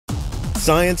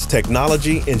Science,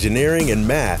 technology, engineering, and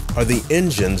math are the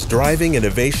engines driving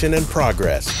innovation and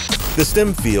progress. The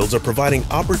STEM fields are providing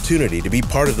opportunity to be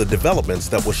part of the developments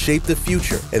that will shape the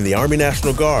future, and the Army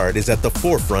National Guard is at the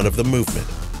forefront of the movement.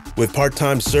 With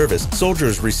part-time service,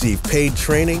 soldiers receive paid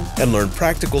training and learn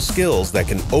practical skills that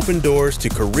can open doors to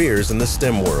careers in the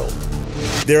STEM world.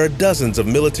 There are dozens of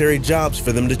military jobs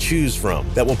for them to choose from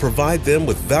that will provide them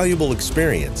with valuable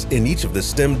experience in each of the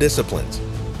STEM disciplines.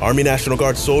 Army National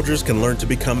Guard soldiers can learn to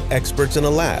become experts in a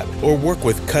lab or work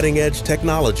with cutting-edge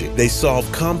technology. They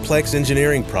solve complex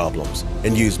engineering problems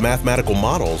and use mathematical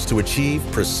models to achieve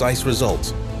precise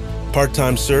results.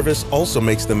 Part-time service also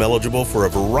makes them eligible for a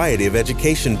variety of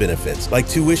education benefits like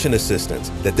tuition assistance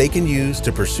that they can use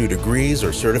to pursue degrees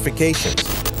or certifications.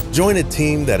 Join a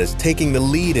team that is taking the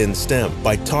lead in STEM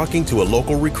by talking to a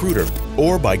local recruiter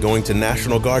or by going to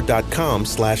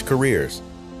nationalguard.com/careers.